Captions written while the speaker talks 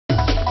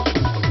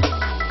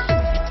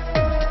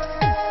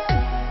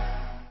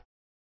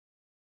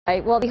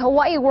Right, well, the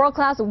Hawaii World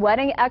Class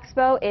Wedding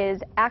Expo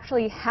is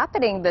actually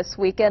happening this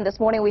weekend. This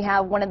morning we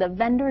have one of the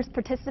vendors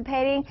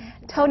participating,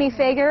 Tony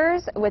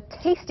Fagers, with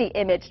Tasty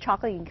Image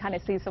Chocolate. You can kind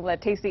of see some of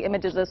the tasty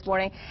images this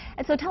morning.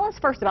 And so tell us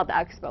first about the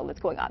expo that's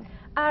going on.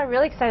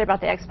 Really excited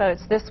about the expo.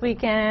 It's this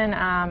weekend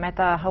at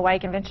the Hawaii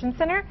Convention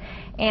Center,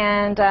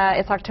 and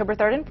it's October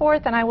 3rd and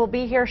 4th, and I will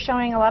be here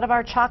showing a lot of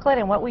our chocolate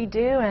and what we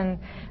do, and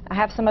I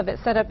have some of it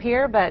set up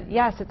here, but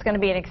yes, it's going to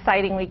be an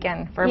exciting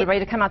weekend for everybody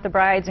to come out, the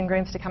brides and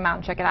grooms to come out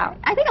and check it out.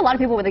 I think a lot of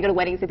people, when they go to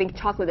weddings, they think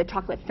chocolate, the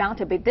chocolate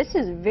fountain, but this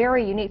is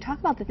very unique. Talk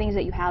about the things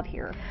that you have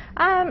here.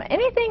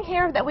 Anything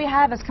here that we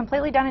have is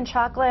completely done in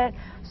chocolate,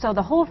 so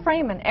the whole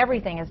frame and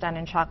everything is done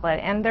in chocolate,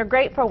 and they're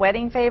great for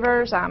wedding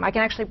favors. I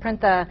can actually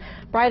print the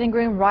bride and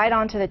groom right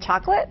onto the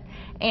chocolate,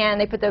 and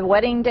they put the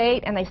wedding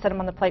date and they set them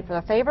on the plate for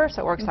the favor,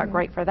 so it works out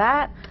great for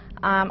that.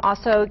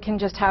 Also can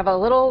just have a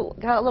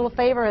little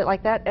favor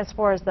like that as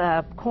far as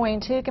the coin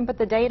too, can put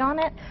the date on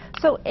it.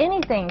 So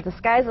anything, the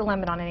sky's the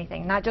limit on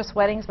anything, not just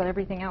weddings but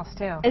everything else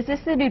too. Is this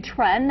the new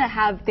trend to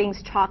have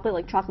things chocolate,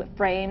 like chocolate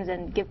frames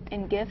and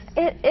gifts?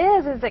 It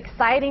is. It's an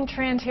exciting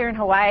trend here in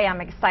Hawaii. I'm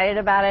excited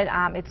about it.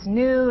 It's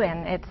new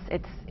and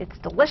it's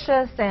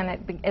delicious, and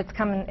it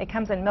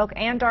comes in milk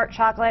and dark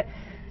chocolate.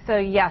 So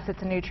yes,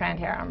 it's a new trend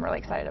here. I'm really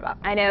excited about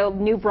it. I know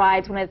new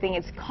brides, one of the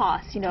things is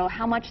cost. You know,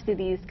 how much do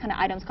these kind of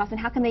items cost, and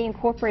how can they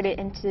incorporate it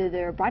into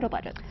their bridal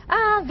budget?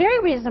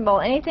 Very reasonable.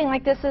 Anything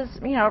like this is,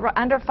 you know,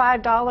 under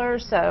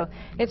 $5, so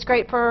it's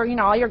great for, you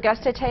know, all your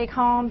guests to take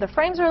home. The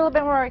frames are a little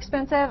bit more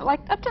expensive,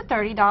 like up to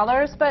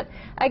 $30, but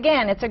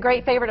again, it's a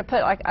great favor to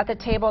put like at the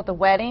table at the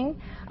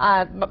wedding,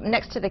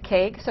 next to the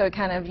cake, so it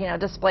kind of, you know,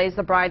 displays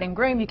the bride and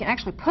groom. You can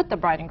actually put the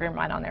bride and groom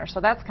right on there, so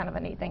that's kind of a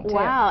neat thing too.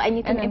 Wow, and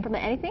you can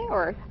implement anything,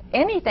 or?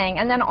 Anything.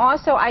 And then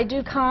also I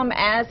do come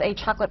as a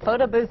chocolate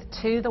photo booth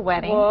to the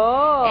wedding.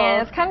 Whoa.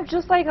 And it's kind of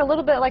just like a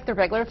little bit like the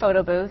regular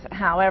photo booth.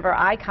 However,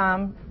 I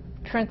come,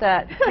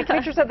 take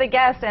pictures of the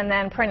guests, and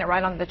then print it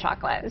right on the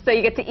chocolate. So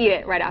you get to eat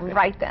it right after.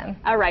 Right then.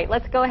 All right,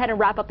 let's go ahead and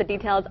wrap up the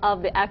details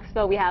of the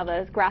expo. We have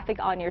a graphic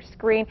on your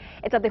screen.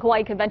 It's at the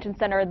Hawaii Convention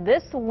Center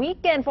this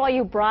weekend for all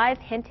you brides.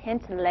 Hint,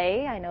 hint,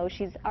 Lay. I know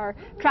she's our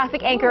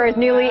traffic anchor, is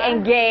newly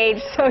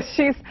engaged, so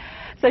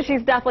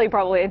she's definitely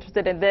probably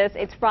interested in this.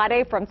 It's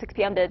Friday from 6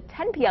 p.m. to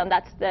 10 p.m.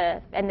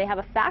 And they have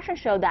a fashion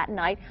show that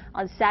night.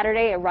 On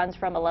Saturday, it runs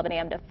from 11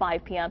 a.m. to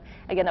 5 p.m.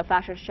 Again, the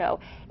fashion show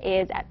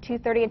is at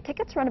 2:30, and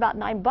tickets run about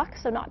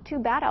 $9, so not too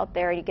bad out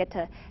there. You get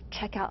to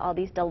check out all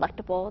these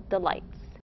delectable delights.